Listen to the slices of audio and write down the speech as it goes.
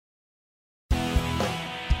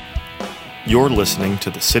You're listening to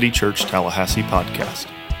the City Church Tallahassee podcast.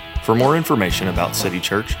 For more information about City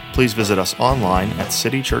Church, please visit us online at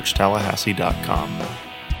citychurchtallahassee.com.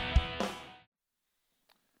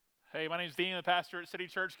 Hey, my name's Dean, the pastor at City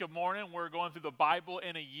Church. Good morning. We're going through the Bible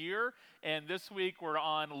in a year, and this week we're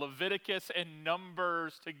on Leviticus and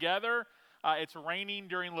Numbers together. It's raining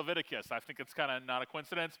during Leviticus. I think it's kind of not a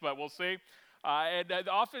coincidence, but we'll see. And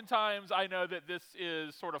oftentimes I know that this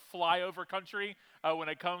is sort of flyover country when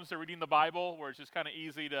it comes to reading the Bible, where it's just kind of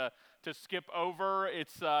easy to skip over.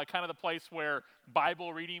 It's kind of the place where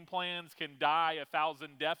Bible reading plans can die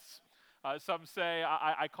 1,000 deaths. Some say,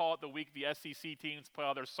 I call it the week the SEC teams play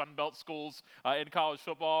all their Sun Belt schools in college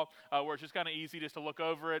football, where it's just kind of easy just to look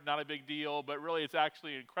over it, not a big deal, but really it's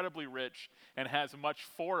actually incredibly rich and has much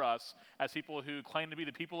for us as people who claim to be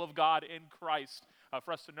the people of God in Christ,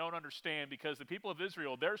 for us to know and understand, because the people of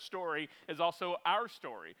Israel, their story is also our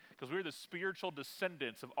story, because we're the spiritual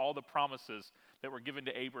descendants of all the promises that were given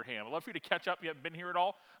to Abraham. I'd love for you to catch up. You haven't been here at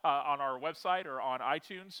all on our website or on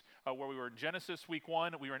iTunes, where we were in Genesis week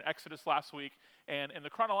 1, we were in Exodus last week, and in the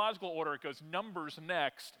chronological order, it goes Numbers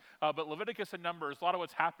next, but Leviticus and Numbers, a lot of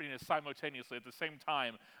what's happening is simultaneously at the same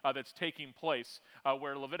time that's taking place,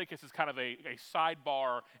 where Leviticus is kind of a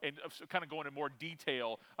sidebar and kind of going into more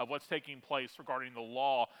detail of what's taking place regarding the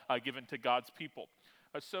law given to God's people.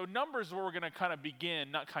 So Numbers is where we're going to kind of begin,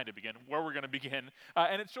 where we're going to begin,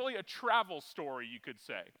 and it's really a travel story, you could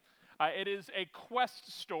say. It is a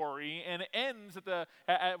quest story, and ends at the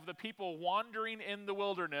people wandering in the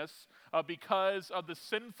wilderness because of the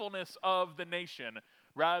sinfulness of the nation,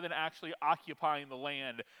 rather than actually occupying the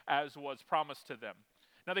land as was promised to them.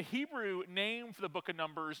 Now, the Hebrew name for the book of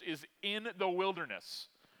Numbers is in the wilderness,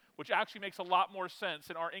 which actually makes a lot more sense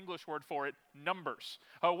than our English word for it, numbers.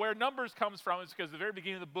 Where numbers comes from is because at the very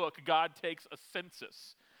beginning of the book, God takes a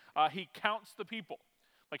census. He counts the people.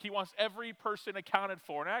 Like, he wants every person accounted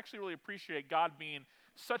for. And I actually really appreciate God being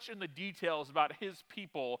such in the details about his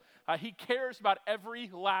people. He cares about every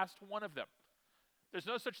last one of them. There's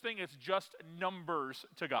no such thing as just numbers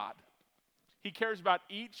to God. He cares about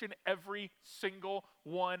each and every single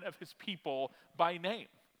one of his people by name.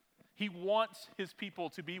 He wants his people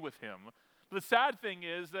to be with him. The sad thing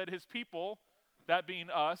is that his people, that being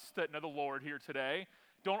us that know the Lord here today,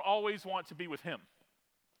 don't always want to be with him.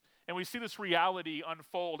 And we see this reality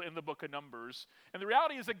unfold in the book of Numbers. And the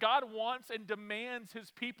reality is that God wants and demands his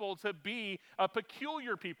people to be a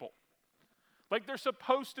peculiar people. Like, they're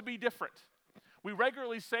supposed to be different. We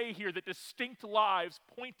regularly say here that distinct lives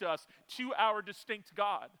point us to our distinct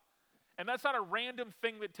God. And that's not a random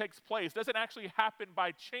thing that takes place. It doesn't actually happen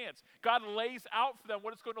by chance. God lays out for them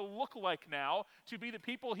what it's going to look like now to be the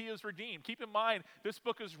people he has redeemed. Keep in mind, this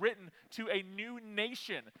book is written to a new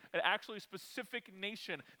nation, an actually specific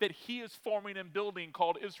nation that he is forming and building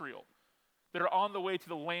called Israel, that are on the way to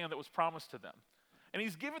the land that was promised to them. And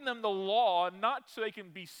he's given them the law not so they can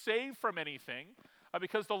be saved from anything,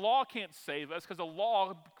 because the law can't save us, because the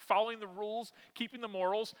law, following the rules, keeping the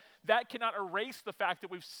morals, that cannot erase the fact that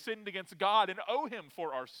we've sinned against God and owe him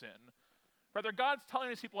for our sin. Rather, God's telling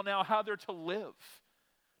his people now how they're to live,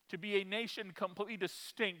 to be a nation completely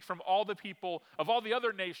distinct from all the people of all the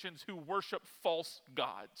other nations who worship false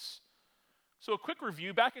gods. So a quick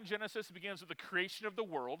review. Back in Genesis, it begins with the creation of the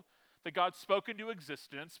world, that God spoke into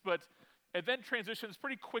existence, but it then transitions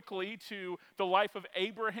pretty quickly to the life of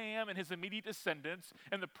Abraham and his immediate descendants,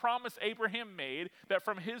 and the promise Abraham made that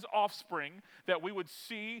from his offspring that we would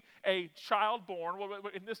see a child born. Well,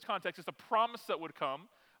 in this context, it's a promise that would come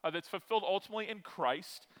that's fulfilled ultimately in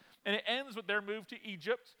Christ. And it ends with their move to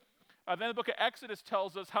Egypt. Then the book of Exodus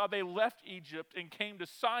tells us how they left Egypt and came to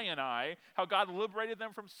Sinai, how God liberated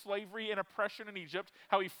them from slavery and oppression in Egypt,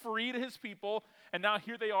 how he freed his people, and now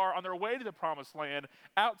here they are on their way to the promised land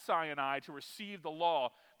out Sinai to receive the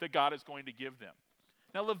law that God is going to give them.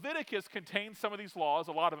 Now, Leviticus contains some of these laws,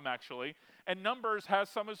 a lot of them actually, and Numbers has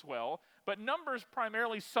some as well, but Numbers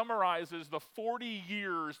primarily summarizes the 40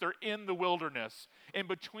 years they're in the wilderness in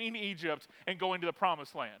between Egypt and going to the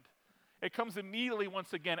promised land. It comes immediately,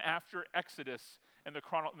 once again, after Exodus and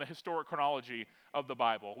the historic chronology of the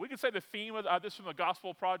Bible. We can say the theme of this from the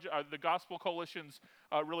Gospel Project, the Gospel Coalition's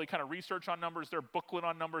really kind of research on Numbers, their booklet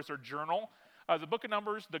on Numbers, their journal. The book of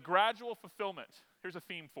Numbers, the gradual fulfillment, here's a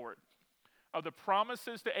theme for it, of the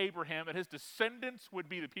promises to Abraham that his descendants would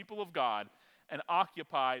be the people of God and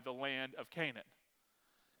occupy the land of Canaan.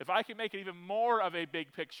 If I can make it even more of a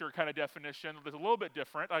big picture kind of definition, that's a little bit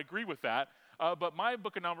different, I agree with that, but my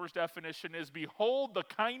book of Numbers definition is, behold the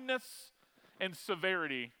kindness and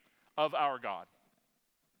severity of our God.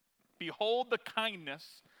 Behold the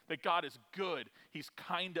kindness that God is good, he's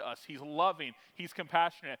kind to us, he's loving, he's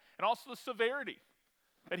compassionate, and also the severity,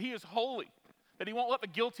 that he is holy, that he won't let the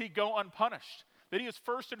guilty go unpunished, that he is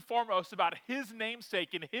first and foremost about his namesake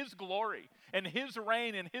and his glory and his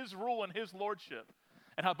reign and his rule and his lordship,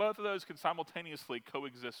 and how both of those can simultaneously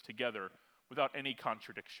coexist together without any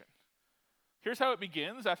contradiction. Here's how it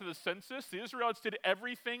begins. After the census, the Israelites did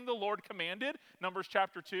everything the Lord commanded, Numbers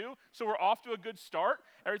chapter 2. So we're off to a good start.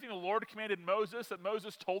 Everything the Lord commanded Moses, that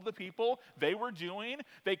Moses told the people they were doing.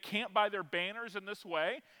 They camped by their banners in this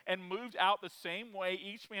way and moved out the same way,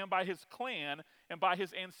 each man by his clan and by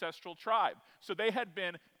his ancestral tribe. So they had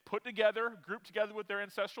been put together, grouped together with their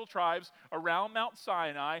ancestral tribes around Mount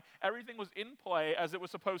Sinai. Everything was in play as it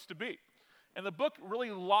was supposed to be. And the book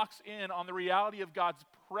really locks in on the reality of God's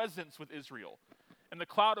presence with Israel. And the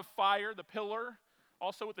cloud of fire, the pillar,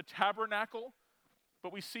 also with the tabernacle.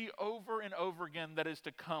 But we see over and over again that is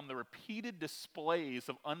to come the repeated displays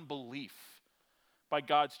of unbelief by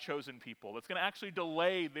God's chosen people. That's going to actually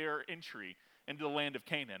delay their entry into the land of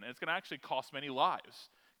Canaan. And it's going to actually cost many lives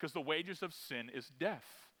because the wages of sin is death.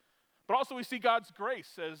 But also we see God's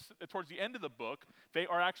grace as towards the end of the book, they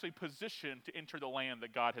are actually positioned to enter the land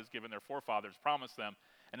that God has given their forefathers, promised them,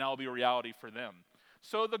 and that will be a reality for them.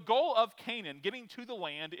 So the goal of Canaan, getting to the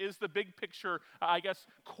land, is the big picture,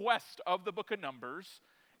 quest of the book of Numbers.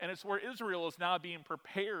 And it's where Israel is now being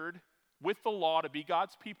prepared with the law to be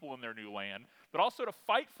God's people in their new land, but also to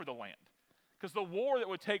fight for the land. Because the war that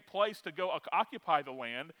would take place to go occupy the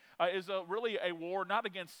land is really a war not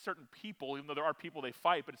against certain people, even though there are people they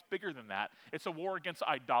fight, but it's bigger than that. It's a war against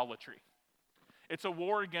idolatry. It's a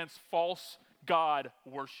war against false God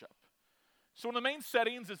worship. So one of the main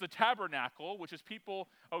settings is the tabernacle, which is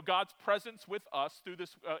God's presence with us through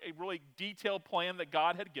this a really detailed plan that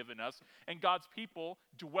God had given us, and God's people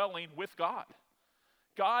dwelling with God.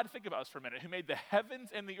 God, think about this for a minute, who made the heavens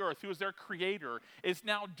and the earth, who is their creator, is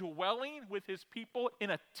now dwelling with his people in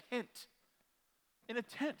a tent. In a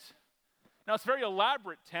tent. Now, it's a very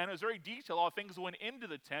elaborate tent. It's very detailed. All things went into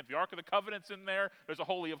the tent. The Ark of the Covenant's in there. There's a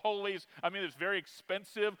Holy of Holies. It's very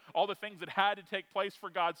expensive. All the things that had to take place for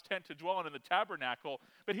God's tent to dwell in the tabernacle.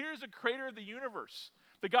 But here's the creator of the universe,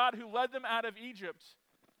 the God who led them out of Egypt,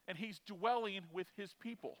 and he's dwelling with his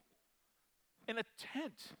people in a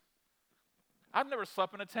tent. I've never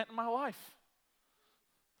slept in a tent in my life.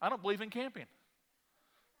 I don't believe in camping.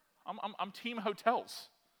 I'm team hotels.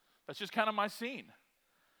 That's just kind of my scene.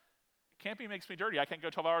 Camping makes me dirty. I can't go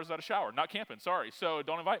 12 hours without a shower. Not camping, sorry, so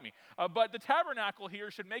don't invite me. But the tabernacle here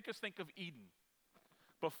should make us think of Eden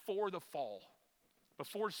before the fall,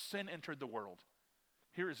 before sin entered the world.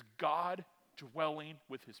 Here is God dwelling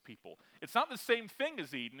with his people. It's not the same thing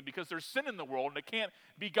as Eden because there's sin in the world and it can't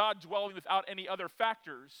be God dwelling without any other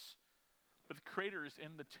factors. But the Creator is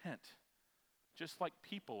in the tent, just like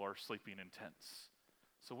people are sleeping in tents.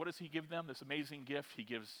 So what does he give them? This amazing gift. He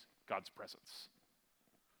gives God's presence.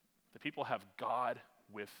 The people have God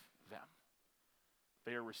with them.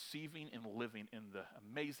 They are receiving and living in the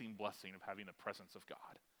amazing blessing of having the presence of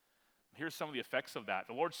God. Here's some of the effects of that.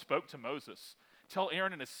 The Lord spoke to Moses. Tell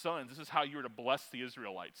Aaron and his sons, this is how you are to bless the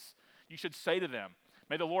Israelites. You should say to them,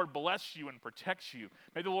 may the Lord bless you and protect you.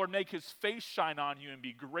 May the Lord make his face shine on you and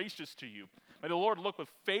be gracious to you. May the Lord look with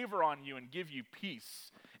favor on you and give you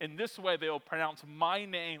peace. In this way, they will pronounce my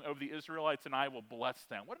name over the Israelites and I will bless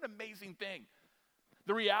them. What an amazing thing.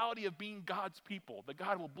 The reality of being God's people, that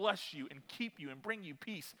God will bless you and keep you and bring you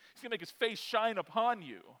peace. He's going to make his face shine upon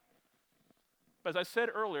you. But as I said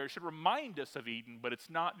earlier, it should remind us of Eden, but it's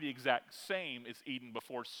not the exact same as Eden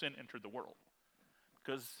before sin entered the world.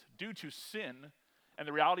 Because due to sin and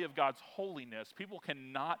the reality of God's holiness, people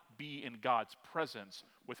cannot be in God's presence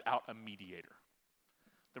without a mediator.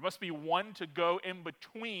 There must be one to go in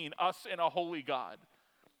between us and a holy God.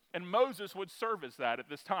 And Moses would serve as that at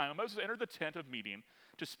this time. When Moses entered the tent of meeting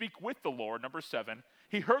to speak with the Lord, number 7,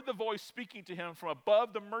 he heard the voice speaking to him from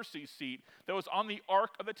above the mercy seat that was on the Ark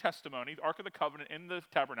of the Testimony, the Ark of the Covenant in the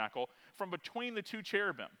tabernacle, from between the two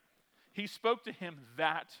cherubim. He spoke to him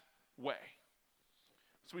that way.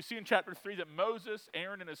 So we see in chapter 3 that Moses,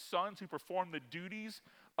 Aaron, and his sons who performed the duties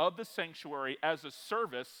of the sanctuary as a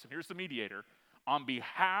service, here's the mediator, on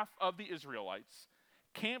behalf of the Israelites,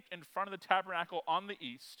 camped in front of the tabernacle on the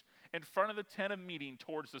east, in front of the tent of meeting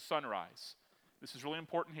towards the sunrise. This is really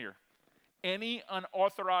important here. Any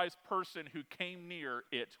unauthorized person who came near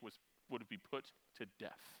it would be put to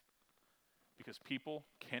death. Because people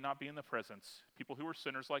cannot be in the presence, people who are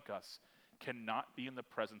sinners like us, cannot be in the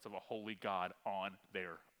presence of a holy God on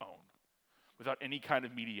their own, without any kind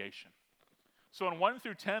of mediation. So in 1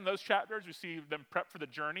 through 10, those chapters, we see them prep for the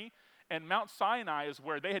journey. And Mount Sinai is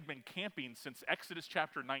where they had been camping since Exodus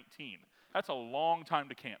chapter 19. That's a long time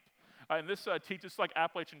to camp. And this teaches like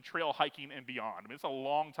Appalachian Trail hiking and beyond. I mean, it's a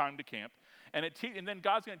long time to camp. And then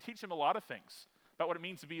God's going to teach them a lot of things about what it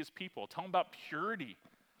means to be his people. Tell them about purity,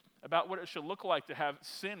 about what it should look like to have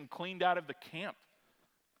sin cleaned out of the camp,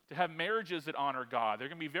 to have marriages that honor God. There are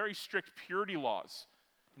going to be very strict purity laws,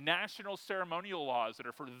 national ceremonial laws that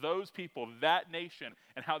are for those people, that nation,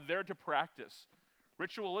 and how they're to practice.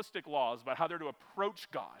 Ritualistic laws about how they're to approach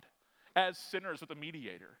God as sinners with a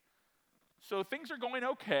mediator. So things are going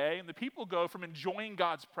okay, and the people go from enjoying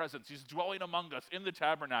God's presence. He's dwelling among us in the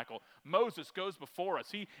tabernacle. Moses goes before us.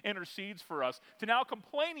 He intercedes for us, to now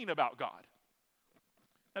complaining about God.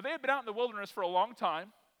 Now, they had been out in the wilderness for a long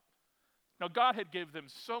time. Now, God had given them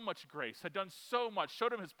so much grace, had done so much,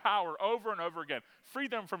 showed them his power over and over again, freed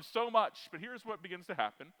them from so much. But here's what begins to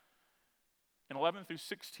happen. In 11 through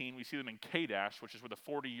 16, we see them in Kadesh, which is where the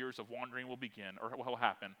 40 years of wandering will begin, or will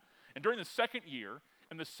happen. And during the second year,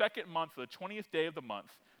 in the second month, the 20th day of the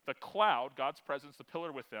month, the cloud, God's presence, the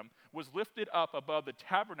pillar with them, was lifted up above the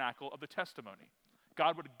tabernacle of the testimony.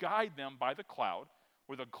 God would guide them by the cloud.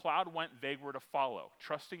 Where the cloud went, they were to follow,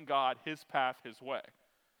 trusting God, his path, his way.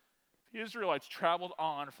 The Israelites traveled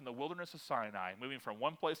on from the wilderness of Sinai, moving from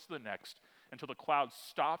one place to the next, until the cloud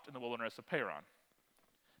stopped in the wilderness of Paran.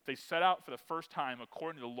 They set out for the first time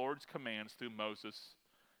according to the Lord's commands through Moses.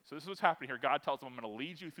 So this is what's happening here. God tells them, I'm going to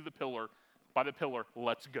lead you through the pillar. By the pillar,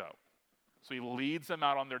 let's go. So he leads them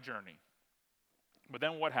out on their journey. But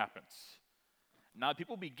then what happens? Now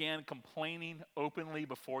people began complaining openly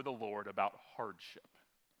before the Lord about hardship.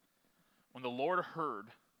 When the Lord heard,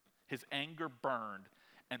 his anger burned,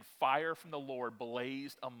 and fire from the Lord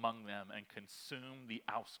blazed among them and consumed the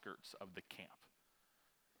outskirts of the camp.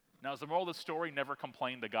 Now, is the moral of the story never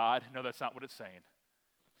complain to God? No, that's not what it's saying.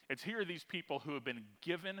 It's here these people who have been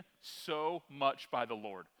given so much by the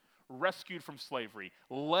Lord, rescued from slavery,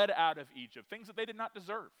 led out of Egypt, things that they did not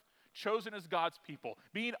deserve, chosen as God's people,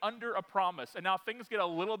 being under a promise, and now things get a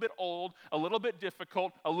little bit old, a little bit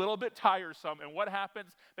difficult, a little bit tiresome, and what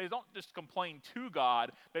happens? They don't just complain to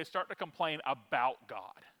God, they start to complain about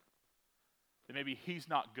God. That maybe he's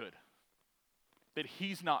not good, that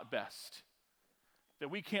he's not best, that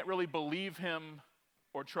we can't really believe him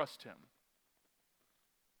or trust him.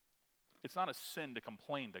 It's not a sin to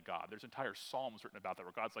complain to God. There's entire psalms written about that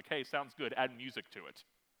where God's like, hey, sounds good, add music to it.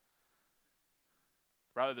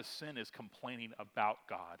 Rather, the sin is complaining about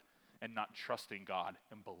God and not trusting God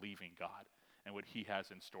and believing God and what he has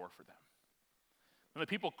in store for them. And the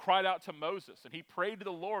people cried out to Moses, and he prayed to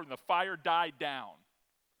the Lord, and the fire died down.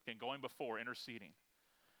 Again, going before, interceding.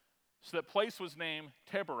 So that place was named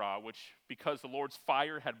Taberah, which because the Lord's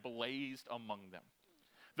fire had blazed among them.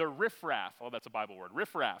 The riffraff, oh, that's a Bible word,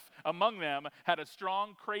 riffraff, among them had a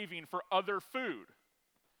strong craving for other food.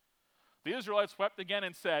 The Israelites wept again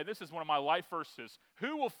and said, this is one of my life verses,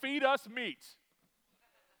 who will feed us meat?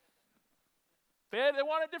 They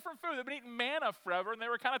wanted different food. They've been eating manna forever, and they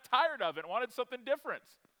were kind of tired of it and wanted something different.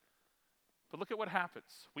 But look at what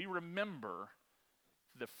happens. We remember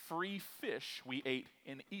the free fish we ate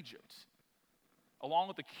in Egypt, along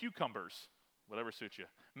with the cucumbers, whatever suits you,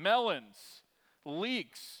 melons,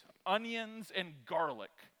 leeks, onions, and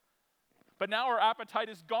garlic. But now our appetite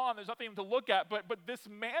is gone. There's nothing to look at. But this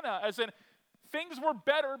manna, as in things were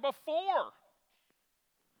better before.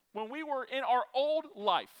 When we were in our old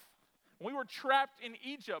life, when we were trapped in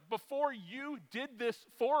Egypt, before you did this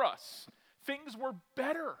for us, things were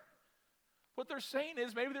better. What they're saying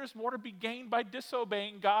is maybe there's more to be gained by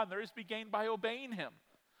disobeying God than there is to be gained by obeying him.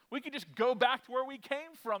 We could just go back to where we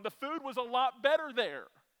came from. The food was a lot better there.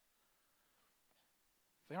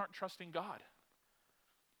 They aren't trusting God.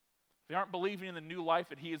 They aren't believing in the new life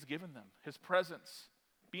that he has given them, his presence,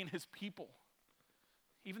 being his people.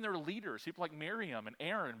 Even their leaders, people like Miriam and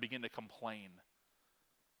Aaron, begin to complain.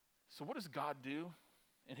 So what does God do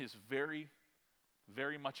in his very,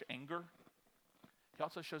 very much anger? He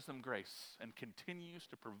also shows them grace and continues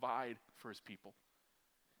to provide for his people.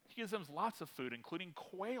 He gives them lots of food, including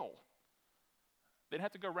quail. They didn't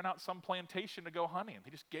have to go rent out some plantation to go hunting.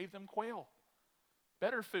 He just gave them quail.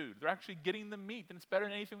 Better food. They're actually getting the meat, and it's better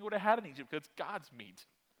than anything we would have had in Egypt because it's God's meat.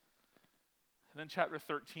 And then chapter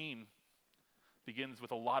 13 begins with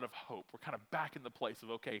a lot of hope. We're kind of back in the place of,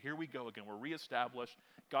 okay, here we go again. We're reestablished.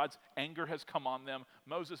 God's anger has come on them.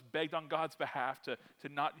 Moses begged on God's behalf to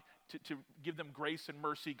give them grace and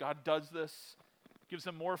mercy. God does this, gives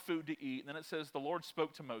them more food to eat. And then it says, the Lord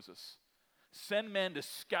spoke to Moses, send men to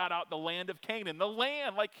scout out the land of Canaan. The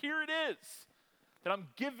land, like here it is, that I'm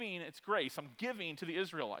giving its grace. I'm giving to the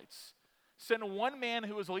Israelites. Send one man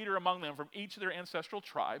who is a leader among them from each of their ancestral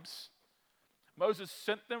tribes. Moses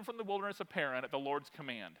sent them from the wilderness of Paran at the Lord's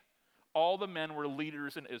command. All the men were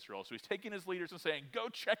leaders in Israel. So he's taking his leaders and saying, go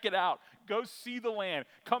check it out. Go see the land.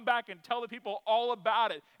 Come back and tell the people all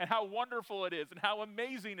about it and how wonderful it is and how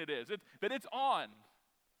amazing it is, that it's on.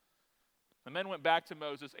 The men went back to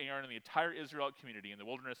Moses, Aaron, and the entire Israelite community in the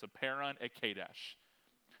wilderness of Paran at Kadesh.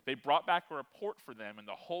 They brought back a report for them and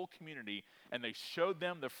the whole community, and they showed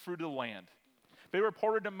them the fruit of the land. They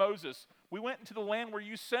reported to Moses, we went into the land where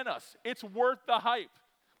you sent us. It's worth the hype.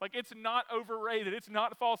 Like, it's not overrated. It's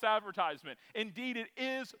not false advertisement. Indeed, it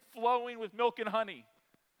is flowing with milk and honey.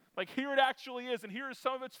 Like, here it actually is, and here is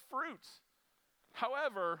some of its fruits.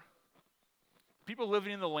 However, people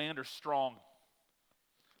living in the land are strong,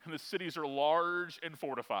 and the cities are large and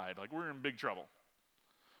fortified. Like, we're in big trouble.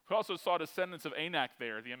 We also saw descendants of Anak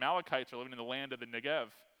there. The Amalekites are living in the land of the Negev.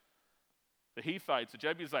 The Hittites, the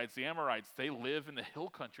Jebusites, the Amorites, they live in the hill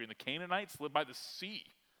country, and the Canaanites live by the sea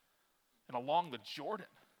and along the Jordan.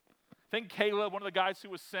 Then Caleb, one of the guys who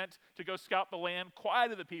was sent to go scout the land,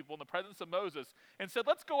 quieted the people in the presence of Moses and said,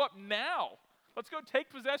 let's go up now. Let's go take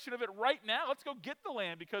possession of it right now. Let's go get the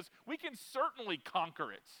land because we can certainly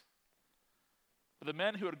conquer it. But the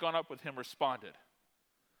men who had gone up with him responded,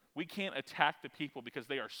 we can't attack the people because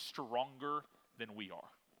they are stronger than we are.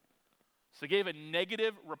 So they gave a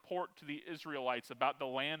negative report to the Israelites about the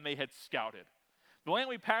land they had scouted. The land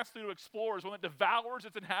we passed through to explore is one that devours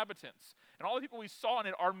its inhabitants. And all the people we saw in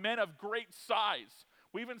it are men of great size.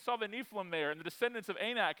 We even saw the Nephilim there, and the descendants of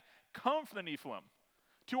Anak come from the Nephilim.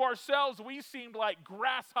 To ourselves, we seemed like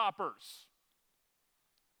grasshoppers.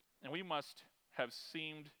 And we must have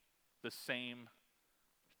seemed the same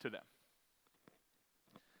to them.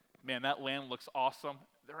 Man, that land looks awesome.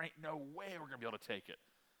 There ain't no way we're going to be able to take it.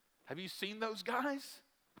 Have you seen those guys?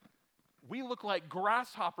 We look like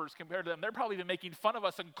grasshoppers compared to them. They're probably even making fun of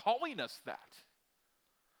us and calling us that.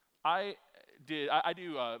 I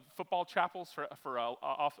do football chapels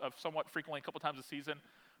somewhat frequently, a couple times a season,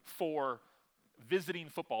 for visiting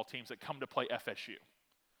football teams that come to play FSU.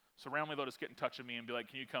 So randomly they'll just get in touch with me and be like,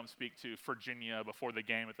 can you come speak to Virginia before the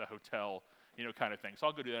game at the hotel, kind of thing. So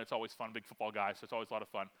I'll go do that. It's always fun. Big football guy, so it's always a lot of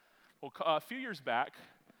fun. Well, a few years back,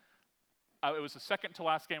 it was the second to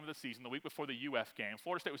last game of the season, the week before the UF game.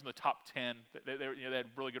 Florida State was in the top 10. They had a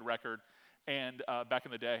really good record, and back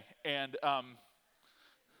in the day. And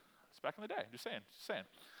it's back in the day. Just saying.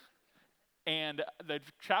 And the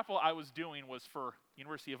chapel I was doing was for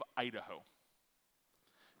University of Idaho,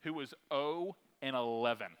 who was 0-11,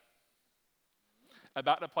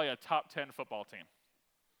 about to play a top 10 football team.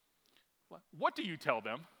 What do you tell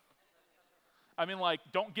them? I mean, like,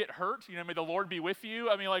 don't get hurt. May the Lord be with you.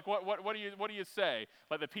 I mean, like, what do you say?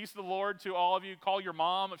 Like, the peace of the Lord to all of you. Call your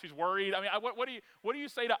mom if she's worried. I mean, what do you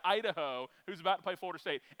say to Idaho, who's about to play Florida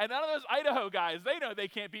State? And none of those Idaho guys, they know they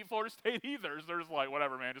can't beat Florida State either. So they're just like,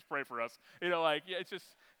 whatever, man, just pray for us. It's just,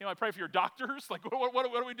 I pray for your doctors. Like, what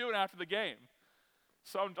are we doing after the game?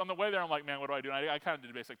 So on the way there, I'm like, man, what do I do? And I kind of did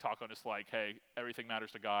a basic talk on just like, hey, everything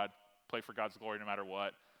matters to God. Play for God's glory no matter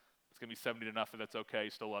what. It's going to be 70 to nothing. That's okay. He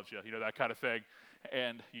still loves you. That kind of thing.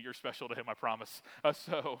 And you're special to him, I promise.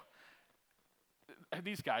 So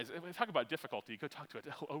these guys, talk about difficulty. Go talk to an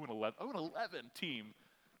 0-11 team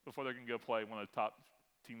before they're going to go play one of the top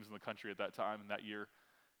teams in the country at that time and that year.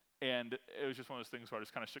 And it was just one of those things where I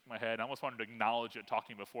just kind of shook my head. I almost wanted to acknowledge it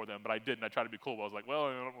talking before them, but I didn't. I tried to be cool. I was like, well,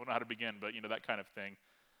 I don't know how to begin, but that kind of thing.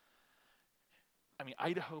 I mean,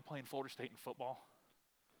 Idaho playing Florida State in football,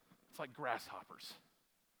 it's like grasshoppers.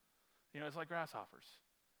 It's like grasshoppers.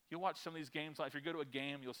 You'll watch some of these games, like if you go to a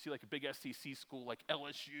game, you'll see like a big SEC school like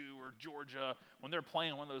LSU or Georgia, when they're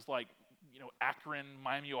playing one of those like, Akron,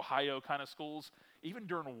 Miami, Ohio kind of schools, even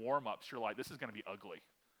during warm-ups, you're like, this is going to be ugly.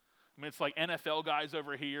 I mean, it's like NFL guys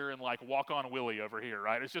over here and like walk-on Willie over here,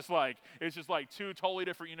 right? It's just like two totally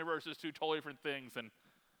different universes, two totally different things. And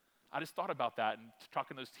I just thought about that and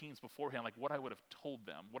talking to those teams beforehand, like what I would have told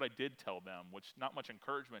them, what I did tell them, which not much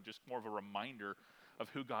encouragement, just more of a reminder of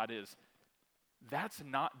who God is. That's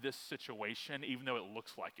not this situation, even though it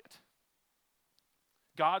looks like it.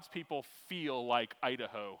 God's people feel like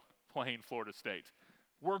Idaho playing Florida State.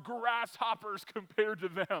 We're grasshoppers compared to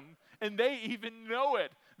them, and they even know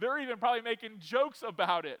it. They're even probably making jokes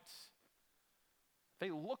about it. They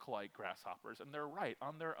look like grasshoppers, and they're right.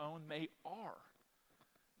 On their own, they are.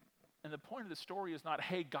 And the point of the story is not,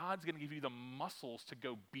 hey, God's going to give you the muscles to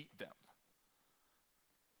go beat them.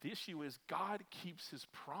 The issue is God keeps his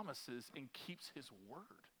promises and keeps his word.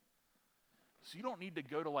 So you don't need to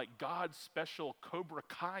go to like God's special Cobra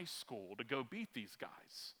Kai school to go beat these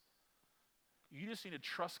guys. You just need to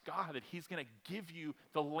trust God that he's going to give you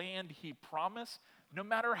the land he promised, no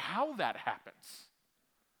matter how that happens.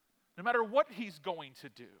 no matter what he's going to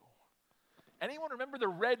do. Anyone remember the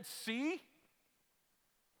Red Sea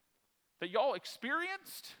that y'all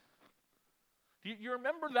experienced? Do you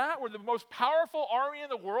remember that, where the most powerful army in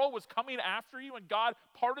the world was coming after you, and God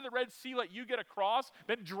parted the Red Sea, let you get across,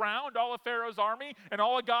 then drowned all of Pharaoh's army, and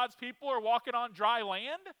all of God's people are walking on dry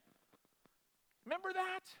land? Remember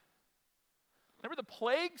that? Remember the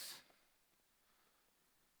plagues?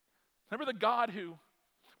 Remember the God who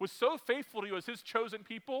was so faithful to you as his chosen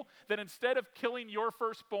people that instead of killing your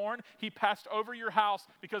firstborn, he passed over your house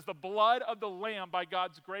because the blood of the Lamb, by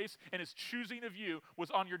God's grace and his choosing of you, was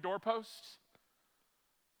on your doorposts?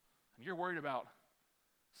 And you're worried about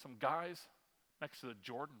some guys next to the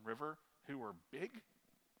Jordan River who were big?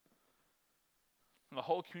 And the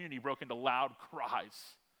whole community broke into loud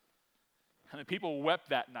cries. And the people wept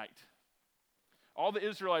that night. All the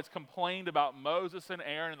Israelites complained about Moses and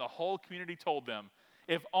Aaron, and the whole community told them,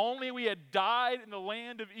 if only we had died in the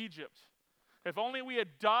land of Egypt. If only we had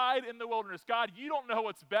died in the wilderness. God, you don't know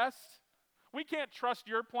what's best. We can't trust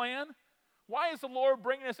your plan. Why is the Lord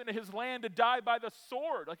bringing us into his land to die by the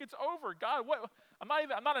sword? Like, it's over. God, what? I'm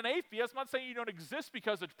not an atheist. I'm not saying you don't exist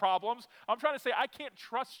because of problems. I'm trying to say I can't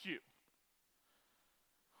trust you.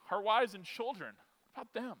 Our wives and children, what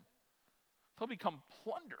about them? They'll become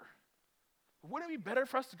plunder. Wouldn't it be better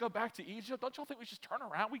for us to go back to Egypt? Don't y'all think we should just turn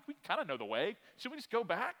around? We kind of know the way. Should we just go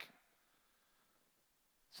back?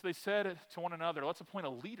 So they said to one another, let's appoint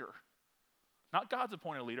a leader. Not God's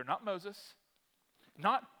appointed leader, not Moses.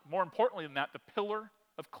 Not, more importantly than that, the pillar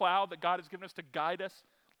of cloud that God has given us to guide us.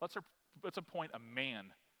 Let's appoint a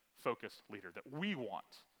man-focused leader that we want.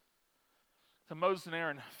 So Moses and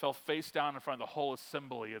Aaron fell face down in front of the whole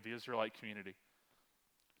assembly of the Israelite community.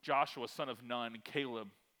 Joshua, son of Nun, and Caleb,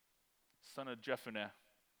 son of Jephunneh,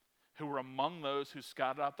 who were among those who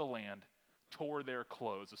scouted out the land, tore their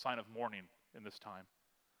clothes, a sign of mourning in this time.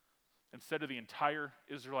 And said to the entire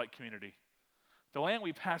Israelite community, the land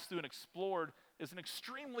we passed through and explored is an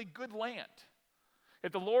extremely good land.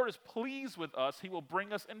 If the Lord is pleased with us, he will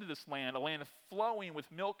bring us into this land, a land flowing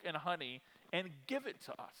with milk and honey, and give it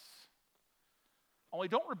to us. Only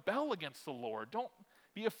don't rebel against the Lord. Don't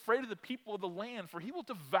be afraid of the people of the land, for he will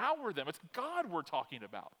devour them. It's God we're talking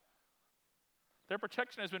about. Their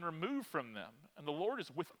protection has been removed from them, and the Lord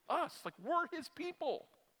is with us, like we're his people.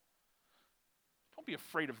 Don't be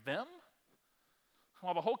afraid of them.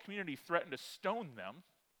 While the whole community threatened to stone them,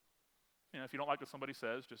 if you don't like what somebody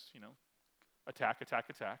says, just, attack.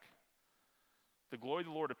 The glory of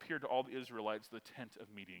the Lord appeared to all the Israelites at the tent of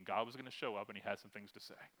meeting. God was going to show up, and he had some things to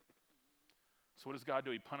say. So what does God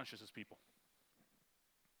do? He punishes his people.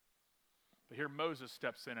 But here Moses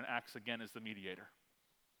steps in and acts again as the mediator.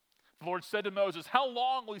 The Lord said to Moses, how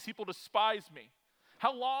long will these people despise me?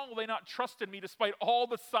 How long will they not trust in me despite all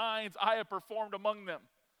the signs I have performed among them?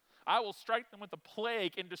 I will strike them with a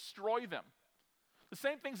plague and destroy them. The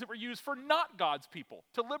same things that were used for not God's people,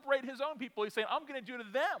 to liberate his own people. He's saying, I'm going to do to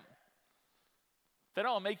them. Then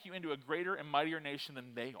I'll make you into a greater and mightier nation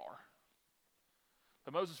than they are.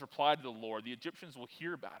 But Moses replied to the Lord, the Egyptians will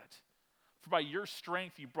hear about it. For by your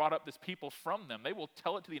strength you brought up this people from them. They will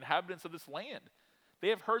tell it to the inhabitants of this land. They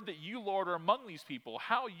have heard that you, Lord, are among these people,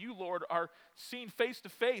 how you, Lord, are seen face to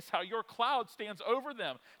face, how your cloud stands over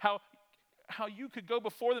them, how you could go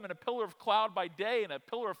before them in a pillar of cloud by day and a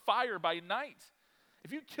pillar of fire by night.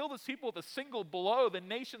 If you kill this people with a single blow, the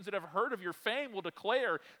nations that have heard of your fame will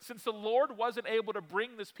declare, since the Lord wasn't able to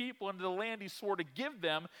bring this people into the land he swore to give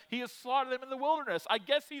them, he has slaughtered them in the wilderness. I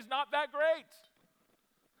guess he's not that great.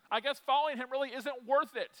 I guess following him really isn't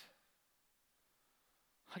worth it.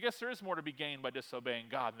 I guess there is more to be gained by disobeying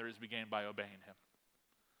God than there is to be gained by obeying him.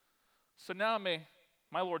 So now may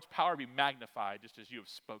my Lord's power be magnified just as you have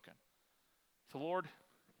spoken. The Lord,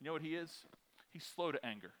 you know what he is? He's slow to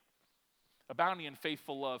anger, abounding in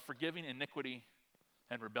faithful love, forgiving iniquity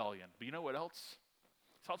and rebellion. But you know what else?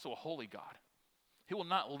 He's also a holy God. He will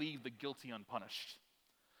not leave the guilty unpunished,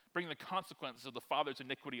 bring the consequences of the father's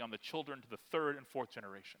iniquity on the children to the third and fourth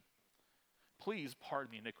generation. Please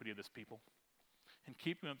pardon the iniquity of this people and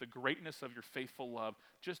keep them with the greatness of your faithful love,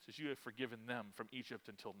 just as you have forgiven them from Egypt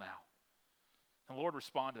until now. And the Lord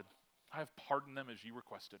responded, I have pardoned them as you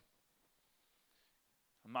requested.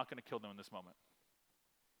 I'm not going to kill them in this moment.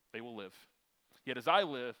 They will live. Yet as I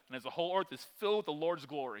live, and as the whole earth is filled with the Lord's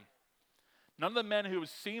glory, none of the men who have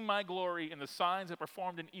seen my glory and the signs I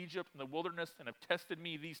performed in Egypt and the wilderness and have tested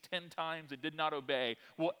me these 10 times and did not obey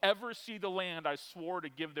will ever see the land I swore to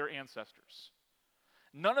give their ancestors.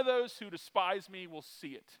 None of those who despise me will see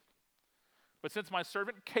it. But since my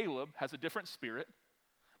servant Caleb has a different spirit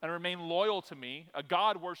and remain loyal to me, a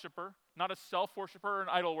God worshiper, not a self worshiper or an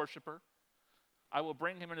idol worshiper, I will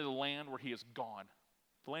bring him into the land where he is gone,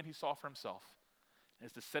 the land he saw for himself, and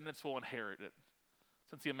his descendants will inherit it.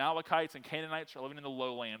 Since the Amalekites and Canaanites are living in the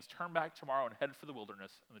lowlands, turn back tomorrow and head for the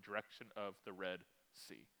wilderness in the direction of the Red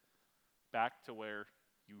Sea. Back to where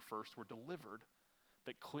you first were delivered,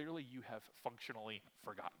 that clearly you have functionally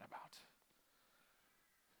forgotten about.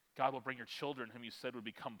 God will bring your children, whom you said would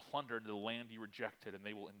become plunder, into the land you rejected, and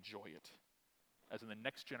they will enjoy it. As in the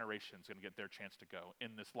next generation is going to get their chance to go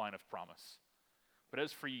in this line of promise. But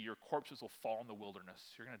as for you, your corpses will fall in the wilderness.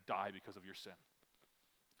 You're going to die because of your sin.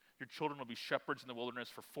 Your children will be shepherds in the wilderness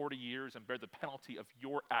for 40 years and bear the penalty of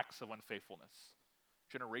your acts of unfaithfulness.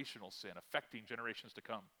 Generational sin, affecting generations to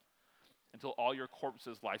come. Until all your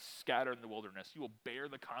corpses lie scattered in the wilderness, you will bear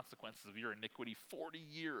the consequences of your iniquity 40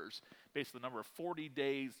 years, based on the number of 40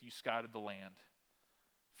 days you scattered the land.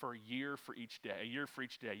 For a year for each day,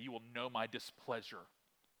 you will know my displeasure.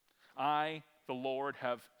 I, the Lord,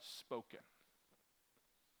 have spoken.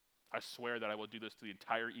 I swear that I will do this to the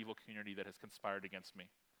entire evil community that has conspired against me.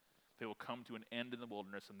 They will come to an end in the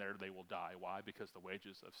wilderness, and there they will die. Why? Because the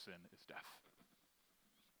wages of sin is death.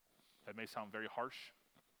 That may sound very harsh.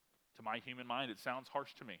 To my human mind, it sounds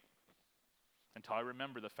harsh to me. Until I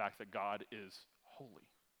remember the fact that God is holy.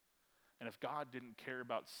 And if God didn't care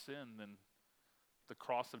about sin, then the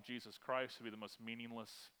cross of Jesus Christ would be the most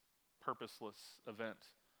meaningless, purposeless event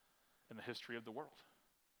in the history of the world.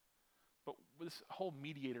 But this whole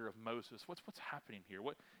mediator of Moses, what's happening here?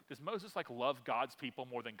 Does Moses love God's people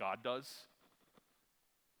more than God does?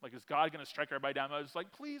 Is God going to strike everybody down? Moses is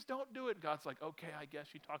please don't do it. And God's okay, I guess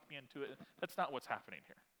you talked me into it. That's not what's happening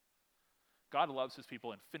here. God loves his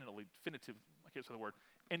people infinitely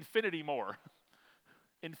more.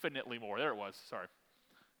 Infinitely more. There it was, sorry.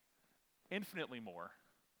 Infinitely more.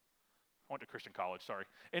 I went to Christian college, sorry.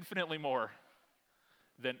 Infinitely more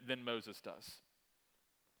than Moses does.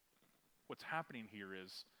 What's happening here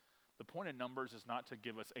is the point of Numbers is not to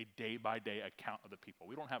give us a day-by-day account of the people.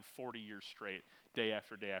 We don't have 40 years straight, day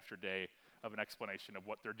after day after day, of an explanation of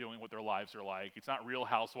what they're doing, what their lives are like. It's not Real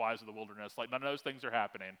Housewives of the Wilderness. None of those things are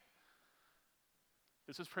happening.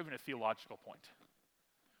 This is proving a theological point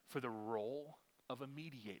for the role of a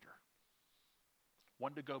mediator.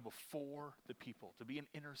 One to go before the people, to be an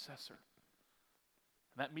intercessor.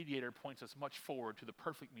 And that mediator points us much forward to the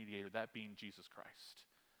perfect mediator, that being Jesus Christ.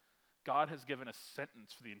 God has given a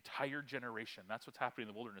sentence for the entire generation. That's what's happening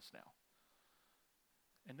in the wilderness now.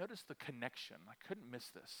 And notice the connection, I couldn't miss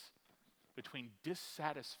this, between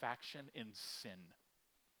dissatisfaction and sin.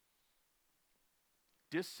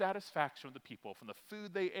 Dissatisfaction with the people, from the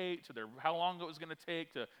food they ate to how long it was going to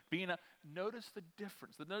take to being notice the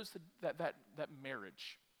difference. Notice that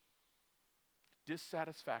marriage.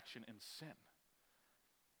 Dissatisfaction and sin.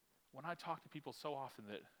 When I talk to people so often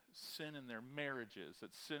that sin in their marriages,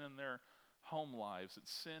 that sin in their home lives, that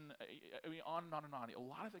sin, on and on and on, a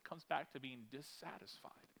lot of it comes back to being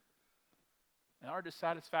dissatisfied. And our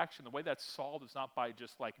dissatisfaction, the way that's solved is not by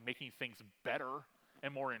just making things better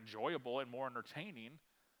and more enjoyable and more entertaining.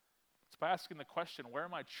 It's by asking the question, where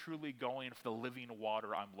am I truly going for the living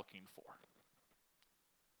water I'm looking for?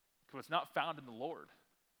 Because it's not found in the Lord,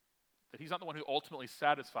 that he's not the one who ultimately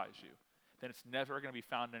satisfies you, then it's never going to be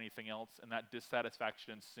found in anything else, and that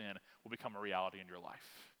dissatisfaction and sin will become a reality in your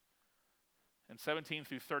life. In 17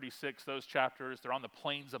 through 36, those chapters, they're on the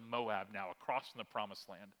plains of Moab now, across from the promised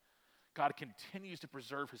land. God continues to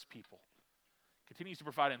preserve his people. Continues to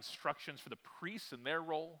provide instructions for the priests in their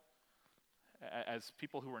role as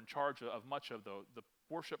people who are in charge of much of the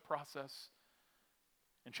worship process.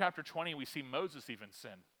 In chapter 20, we see Moses even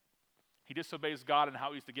sin. He disobeys God in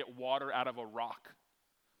how he's to get water out of a rock.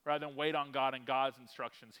 Rather than wait on God and God's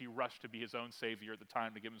instructions, he rushed to be his own savior at the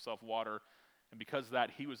time to give himself water. And because of that,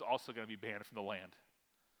 he was also going to be banned from the land.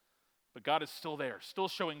 But God is still there, still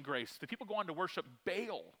showing grace. The people go on to worship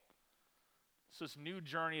Baal. So this new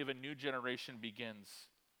journey of a new generation begins.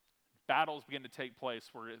 Battles begin to take place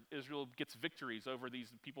where Israel gets victories over these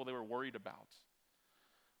people they were worried about.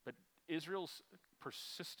 But Israel's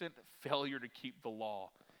persistent failure to keep the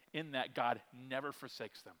law, in that God never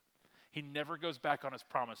forsakes them. He never goes back on his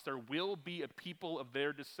promise. There will be a people of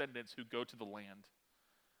their descendants who go to the land.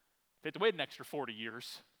 They have to wait an extra 40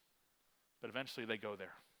 years, but eventually they go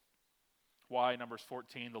there. Why? Numbers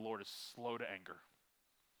 14, the Lord is slow to anger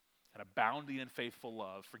and abounding in faithful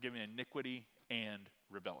love, forgiving iniquity and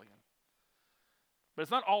rebellion. But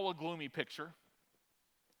it's not all a gloomy picture.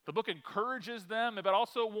 The book encourages them, but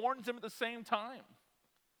also warns them at the same time.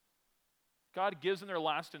 God gives them their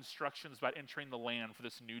last instructions about entering the land for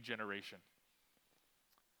this new generation.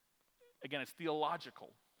 Again, it's theological.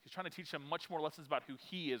 He's trying to teach them much more lessons about who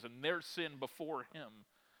he is and their sin before him.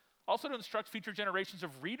 Also to instruct future generations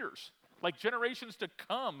of readers, like generations to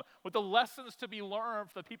come, with the lessons to be learned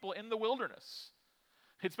for the people in the wilderness.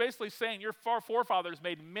 It's basically saying your forefathers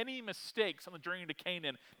made many mistakes on the journey to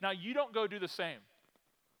Canaan. Now you don't go do the same.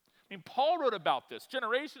 I mean, Paul wrote about this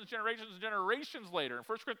generations later in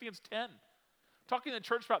 1 Corinthians 10. Talking to the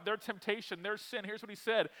church about their temptation, their sin. Here's what he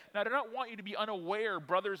said. Now I do not want you to be unaware,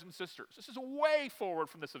 brothers and sisters. This is way forward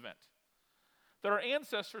from this event. That our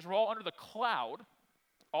ancestors were all under the cloud,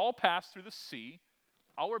 all passed through the sea,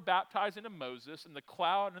 all were baptized into Moses in the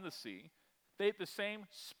cloud and in the sea. They ate the same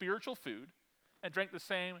spiritual food and drank the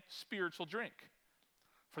same spiritual drink.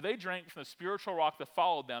 For they drank from the spiritual rock that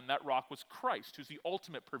followed them. That rock was Christ, who's the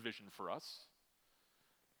ultimate provision for us.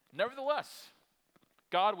 Nevertheless,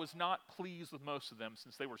 God was not pleased with most of them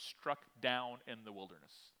since they were struck down in the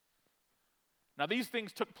wilderness. Now these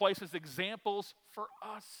things took place as examples for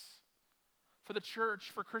us, for the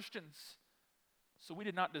church, for Christians. So we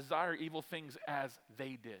did not desire evil things as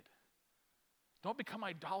they did. Don't become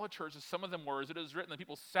idolaters as some of them were, as it is written that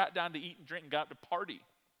people sat down to eat and drink and got up to party.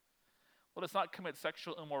 Let us not commit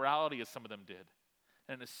sexual immorality as some of them did.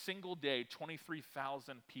 And in a single day,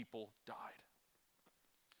 23,000 people died.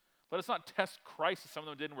 Let us not test Christ as some of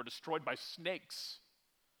them did and were destroyed by snakes.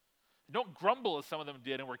 And don't grumble as some of them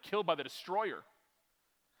did and were killed by the destroyer.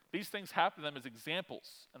 These things happened to them as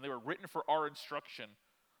examples, and they were written for our instruction,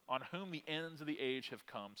 on whom the ends of the age have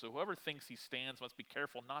come. So whoever thinks he stands must be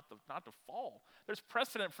careful not to fall. There's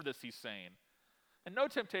precedent for this, he's saying. And no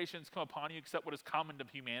temptations come upon you except what is common to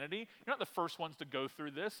humanity. You're not the first ones to go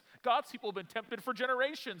through this. God's people have been tempted for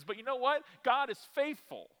generations, but you know what? God is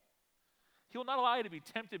faithful. He will not allow you to be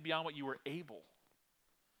tempted beyond what you are able.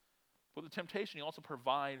 But with the temptation, he'll also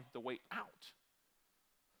provide the way out,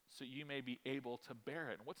 so you may be able to bear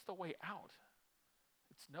it. And what's the way out?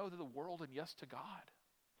 It's no to the world and yes to God.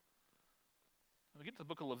 We get to the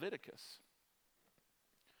book of Leviticus,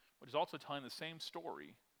 which is also telling the same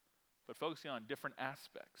story, but focusing on different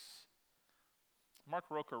aspects. Mark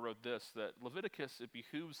Roker wrote this, that Leviticus, it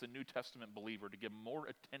behooves the New Testament believer to give more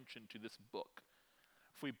attention to this book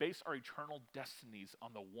if we base our eternal destinies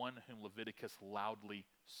on the one whom Leviticus loudly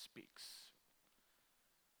speaks.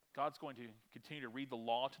 God's going to continue to read the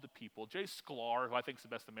law to the people. J. Sklar, who I think is the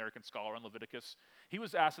best American scholar on Leviticus, he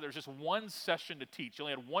was asked if there was just one session to teach. He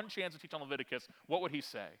only had one chance to teach on Leviticus. What would he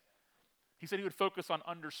say? He said he would focus on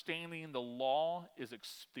understanding the law is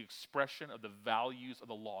the expression of the values of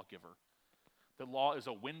the lawgiver. The law is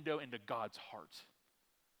a window into God's heart.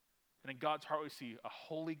 And in God's heart, we see a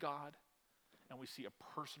holy God, and we see a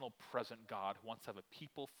personal, present God who wants to have a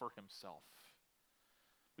people for himself.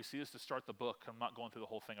 We see this to start the book. I'm not going through the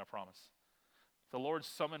whole thing, I promise. The Lord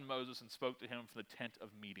summoned Moses and spoke to him from the tent of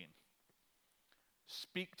meeting.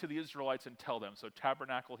 Speak to the Israelites and tell them. So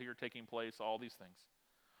tabernacle here taking place, all these things.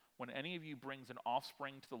 When any of you brings an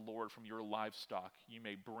offspring to the Lord from your livestock, you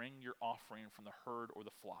may bring your offering from the herd or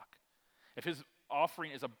the flock. If his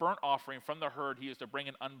offering is a burnt offering from the herd, he is to bring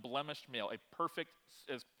an unblemished male, a perfect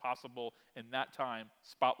as possible in that time,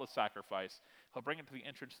 spotless sacrifice. He'll bring it to the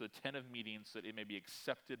entrance to the tent of meeting so that it may be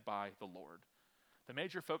accepted by the Lord. The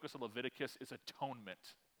major focus of Leviticus is atonement.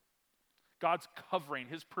 God's covering,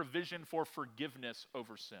 his provision for forgiveness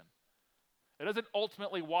over sin. It doesn't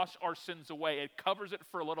ultimately wash our sins away. It covers it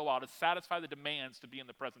for a little while to satisfy the demands to be in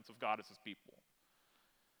the presence of God as his people.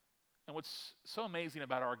 And what's so amazing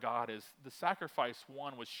about our God is the sacrifice,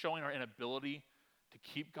 one, was showing our inability to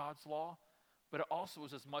keep God's law, but it also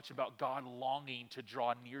was as much about God longing to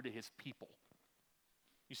draw near to his people.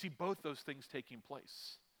 You see both those things taking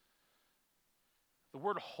place. The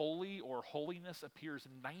word holy or holiness appears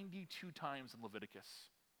 92 times in Leviticus.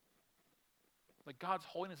 Like God's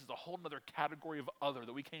holiness is a whole other category of other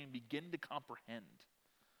that we can't even begin to comprehend.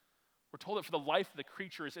 We're told that for the life of the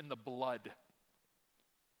creature is in the blood.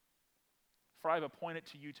 For I have appointed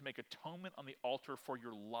to you to make atonement on the altar for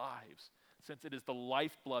your lives, since it is the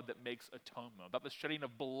lifeblood that makes atonement. Without the shedding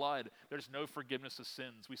of blood, there's no forgiveness of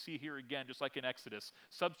sins. We see here again, just like in Exodus,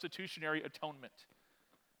 substitutionary atonement.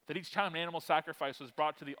 That each time an animal sacrifice was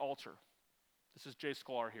brought to the altar, this is J.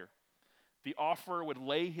 Sklar here, the offerer would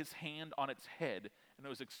lay his hand on its head, and it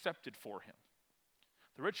was accepted for him.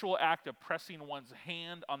 The ritual act of pressing one's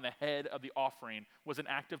hand on the head of the offering was an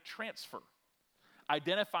act of transfer,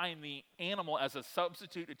 identifying the animal as a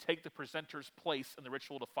substitute to take the presenter's place in the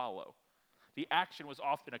ritual to follow. The action was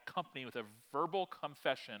often accompanied with a verbal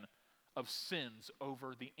confession of sins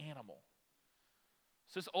over the animal.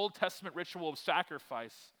 So this Old Testament ritual of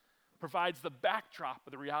sacrifice provides the backdrop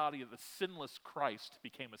of the reality that the sinless Christ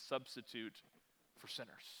became a substitute for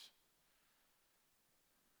sinners.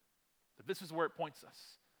 But this is where it points us.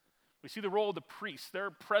 We see the role of the priests. Their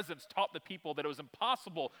presence taught the people that it was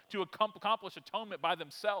impossible to accomplish atonement by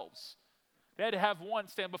themselves. They had to have one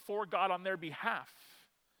stand before God on their behalf.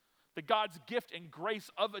 The God's gift and grace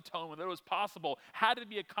of atonement that it was possible had to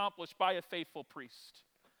be accomplished by a faithful priest.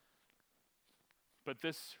 But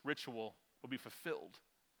this ritual will be fulfilled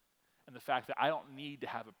in the fact that I don't need to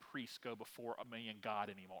have a priest go before me and God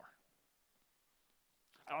anymore.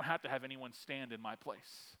 I don't have to have anyone stand in my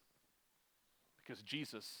place because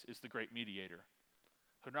Jesus is the great mediator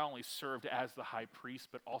who not only served as the high priest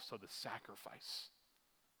but also the sacrifice,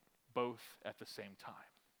 both at the same time.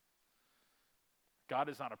 God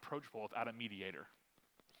is not approachable without a mediator.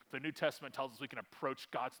 The New Testament tells us we can approach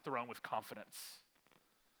God's throne with confidence.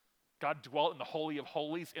 God dwelt in the Holy of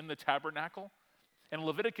Holies in the tabernacle. And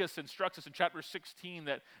Leviticus instructs us in chapter 16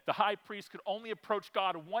 that the high priest could only approach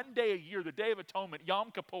God one day a year, the Day of Atonement,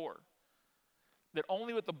 Yom Kippur. That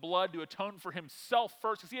only with the blood to atone for himself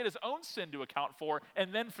first, because he had his own sin to account for,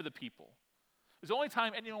 and then for the people. It was the only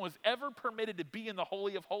time anyone was ever permitted to be in the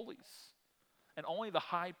Holy of Holies. And only the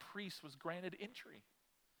high priest was granted entry.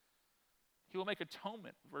 He will make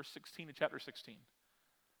atonement, verse 16 of chapter 16,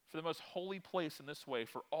 for the most holy place in this way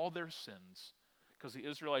for all their sins, because the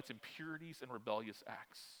Israelites' impurities and rebellious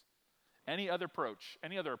acts. Any other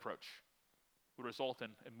approach would result in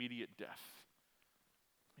immediate death.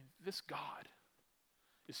 I mean, this God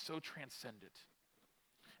is so transcendent.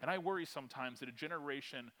 And I worry sometimes that a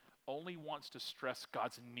generation only wants to stress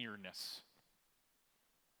God's nearness.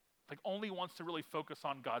 Like only wants to really focus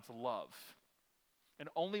on God's love. And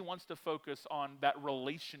only wants to focus on that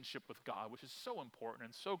relationship with God, which is so important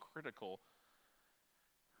and so critical.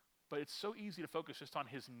 But it's so easy to focus just on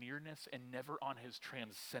his nearness and never on his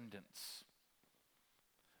transcendence.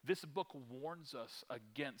 This book warns us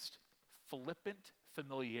against flippant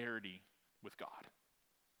familiarity with God.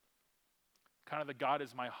 Kind of the God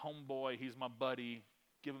is my homeboy, he's my buddy,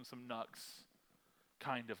 give him some nugs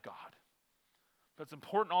kind of God. But it's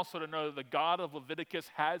important also to know that the God of Leviticus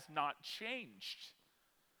has not changed.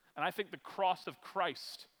 And I think the cross of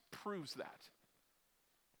Christ proves that.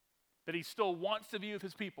 That he still wants to be with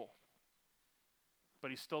his people,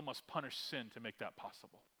 but he still must punish sin to make that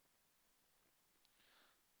possible.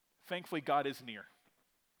 Thankfully, God is near.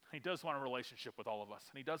 He does want a relationship with all of us,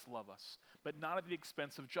 and he does love us, but not at the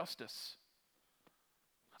expense of justice.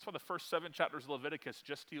 That's why the first 7 chapters of Leviticus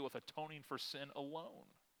just deal with atoning for sin alone.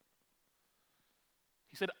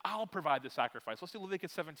 He said, I'll provide the sacrifice. Let's do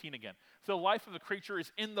Leviticus 17 again. So the life of the creature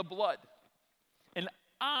is in the blood, and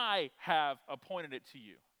I have appointed it to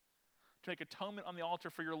you to make atonement on the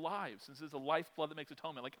altar for your lives. Since it's the lifeblood that makes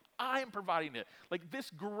atonement. Like, I am providing it. Like,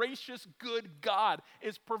 this gracious, good God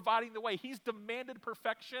is providing the way. He's demanded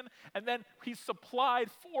perfection, and then he's supplied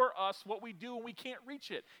for us what we do when we can't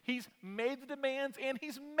reach it. He's made the demands, and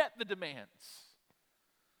he's met the demands.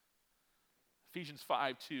 Ephesians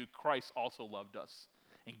 5:2, Christ also loved us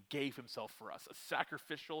and gave himself for us, a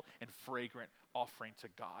sacrificial and fragrant offering to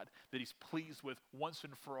God that he's pleased with once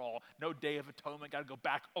and for all. No Day of Atonement, got to go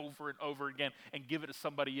back over and over again and give it to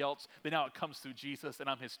somebody else. But now it comes through Jesus, and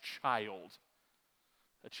I'm his child,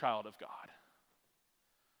 a child of God.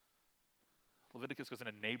 Leviticus goes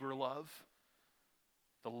into neighbor love.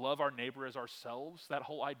 To love our neighbor as ourselves, that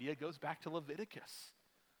whole idea goes back to Leviticus.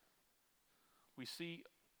 We see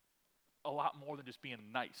a lot more than just being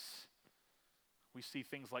nice. We see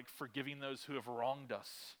things like forgiving those who have wronged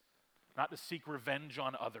us, not to seek revenge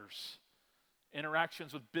on others,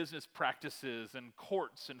 interactions with business practices and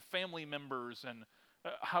courts and family members, and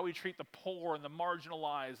how we treat the poor and the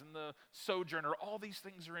marginalized and the sojourner. All these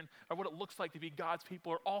things are what it looks like to be God's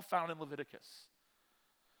people, are all found in Leviticus.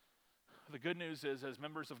 The good news is, as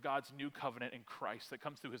members of God's new covenant in Christ that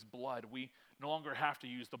comes through his blood, we no longer have to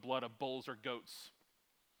use the blood of bulls or goats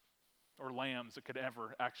or lambs that could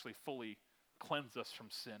ever actually fully cleanse us from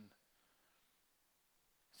sin.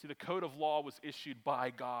 See, the code of law was issued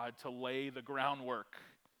by God to lay the groundwork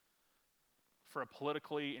for a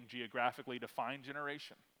politically and geographically defined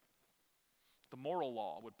generation. The moral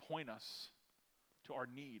law would point us to our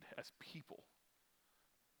need as people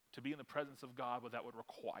to be in the presence of God, what that would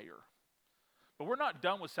require. But we're not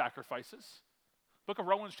done with sacrifices. Book of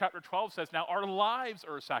Romans chapter 12 says, now our lives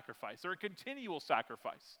are a sacrifice. They're a continual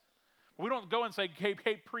sacrifice. We don't go and say, hey,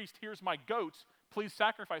 priest, here's my goats. Please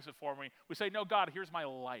sacrifice it for me. We say, no, God, here's my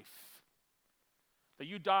life. That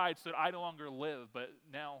you died so that I no longer live, but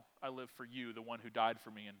now I live for you, the one who died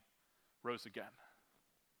for me and rose again.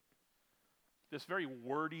 This very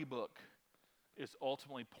wordy book is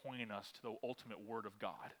ultimately pointing us to the ultimate word of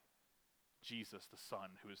God, Jesus, the Son,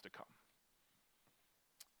 who is to come.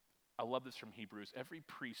 I love this from Hebrews. Every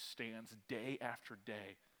priest stands day after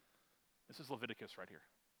day This is Leviticus right here.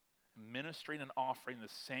 Ministering and offering the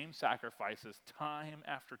same sacrifices time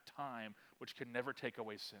after time, which can never take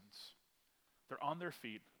away sins. They're on their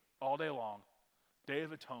feet all day long, Day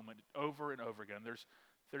of Atonement, over and over again.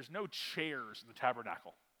 There's no chairs in the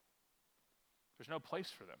tabernacle. There's no place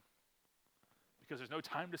for them because there's no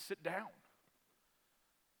time to sit down.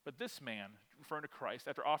 But this man, referring to Christ,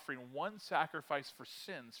 after offering one sacrifice for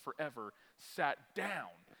sins forever, sat down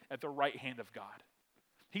at the right hand of God.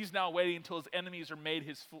 He's now waiting until his enemies are made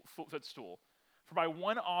his footstool. For by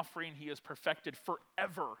one offering he has perfected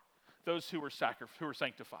forever those who were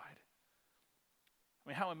sanctified. I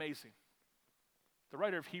mean, how amazing. The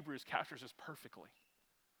writer of Hebrews captures this perfectly,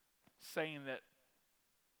 saying that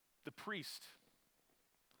the priest,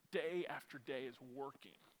 day after day, is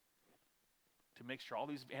working to make sure all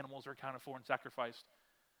these animals are accounted for and sacrificed.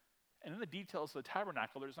 And in the details of the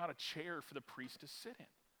tabernacle, there's not a chair for the priest to sit in.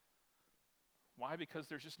 Why? Because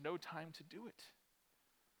there's just no time to do it.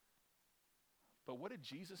 But what did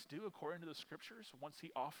Jesus do according to the scriptures once he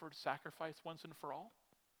offered sacrifice once and for all?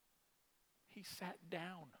 He sat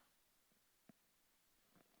down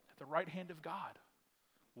at the right hand of God.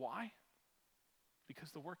 Why? Because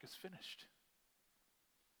the work is finished.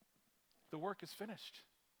 The work is finished.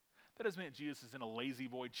 That doesn't mean that Jesus is in a lazy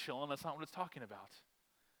boy chilling. That's not what it's talking about.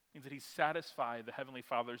 It means that he satisfied the Heavenly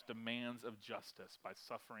Father's demands of justice by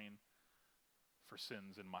suffering for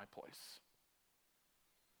sins in my place.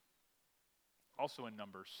 Also in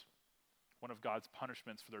Numbers, one of God's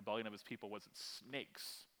punishments for the rebellion of his people was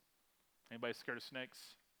snakes. Anybody scared of snakes?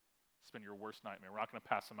 It's been your worst nightmare. We're not going to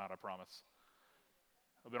pass them out, I promise.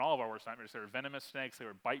 It's been all of our worst nightmares. They were venomous snakes. They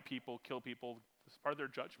would bite people, kill people. This is part of their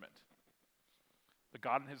judgment. But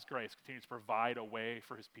God in his grace continues to provide a way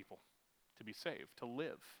for his people to be saved, to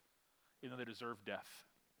live, even though they deserve death.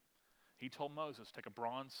 He told Moses, take a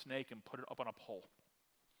bronze snake and put it up on a pole.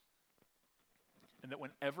 And that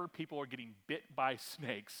whenever people are getting bit by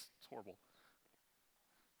snakes, it's horrible,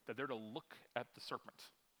 that they're to look at the serpent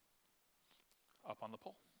up on the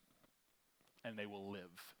pole. And they will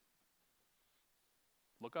live.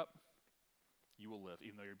 Look up, you will live,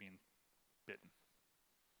 even though you're being bitten.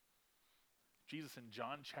 Jesus in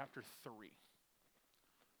John chapter 3,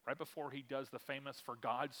 right before he does the famous, for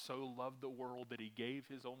God so loved the world that he gave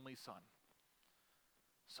his only son.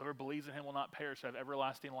 So whoever believes in him will not perish, have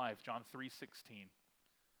everlasting life. John 3:16.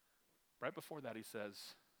 Right before that he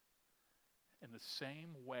says, in the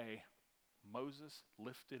same way Moses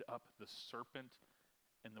lifted up the serpent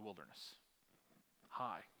in the wilderness.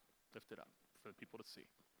 High, lifted up for the people to see.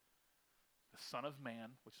 The Son of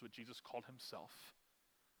Man, which is what Jesus called himself,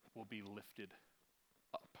 will be lifted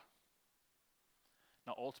up.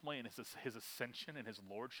 Now ultimately in his ascension and his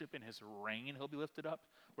lordship and his reign, he'll be lifted up,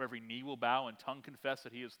 where every knee will bow and tongue confess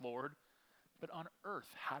that he is Lord. But on earth,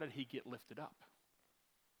 how did he get lifted up?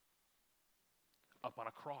 Up on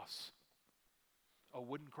a cross, a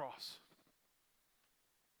wooden cross,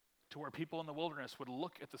 to where people in the wilderness would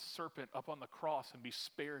look at the serpent up on the cross and be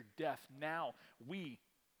spared death. Now we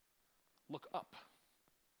look up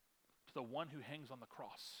to the one who hangs on the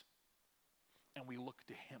cross, and we look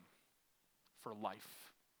to him for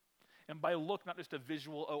life. And by look, not just a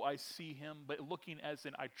visual, oh, I see him, but looking as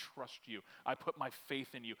in, I trust you. I put my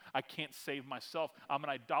faith in you. I can't save myself. I'm an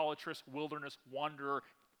idolatrous wilderness wanderer,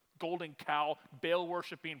 golden cow,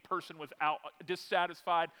 Baal-worshiping person without,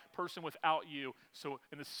 dissatisfied person without you. So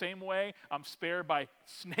in the same way, I'm spared by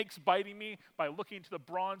snakes biting me, by looking to the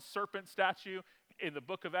bronze serpent statue in the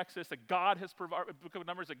book of Exodus that God has provided, book of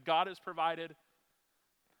Numbers that God has provided.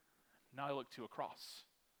 Now I look to a cross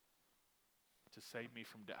to save me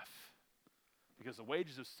from death. Because the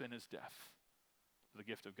wages of sin is death. The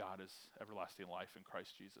gift of God is everlasting life in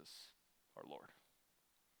Christ Jesus, our Lord.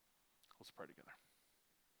 Let's pray together.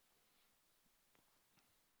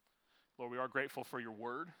 Lord, we are grateful for your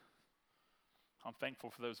word. I'm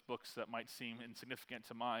thankful for those books that might seem insignificant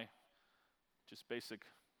to my just basic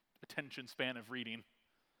attention span of reading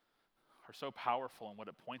are so powerful in what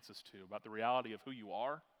it points us to about the reality of who you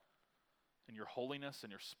are and your holiness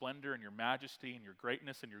and your splendor and your majesty and your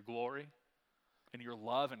greatness and your glory and your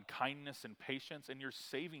love and kindness and patience and your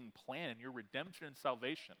saving plan and your redemption and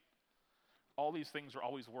salvation. All these things are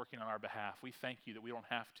always working on our behalf. We thank you that we don't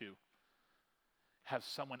have to have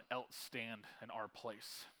someone else stand in our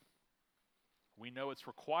place. We know it's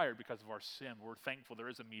required because of our sin. We're thankful there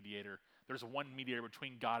is a mediator. There's one mediator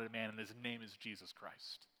between God and man, and his name is Jesus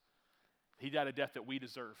Christ. He died a death that we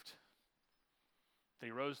deserved. That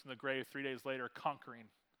he rose from the grave 3 days later, conquering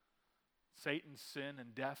Satan, sin,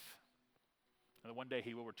 and death. And that one day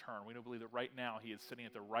he will return. We don't believe that right now he is sitting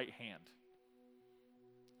at the right hand.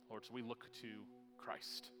 Lord, so we look to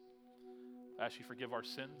Christ. I ask you forgive our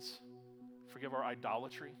sins, forgive our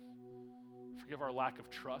idolatry, forgive our lack of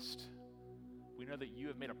trust. We know that you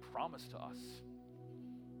have made a promise to us,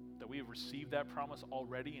 that we have received that promise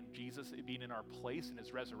already in Jesus being in our place in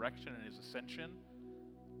his resurrection and his ascension.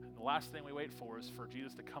 And the last thing we wait for is for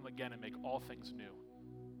Jesus to come again and make all things new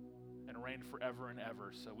and reign forever and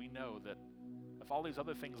ever. So we know that if all these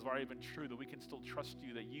other things have already been true, that we can still trust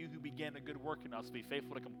you, that you who began a good work in us be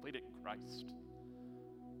faithful to complete it in Christ.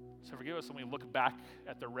 So forgive us when we look back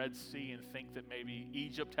at the Red Sea and think that maybe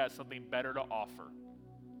Egypt has something better to offer.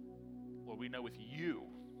 Lord, we know with you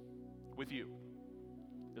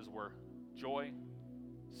is where joy,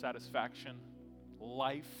 satisfaction,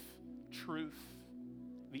 life, truth,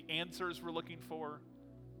 the answers we're looking for,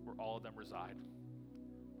 where all of them reside.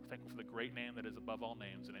 We're thankful for the great name that is above all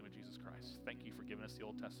names, the name of Jesus Christ. Thank you for giving us the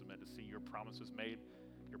Old Testament to see your promises made,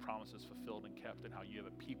 your promises fulfilled and kept, and how you have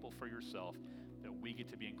a people for yourself that we get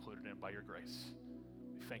to be included in by your grace.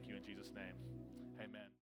 We thank you in Jesus' name.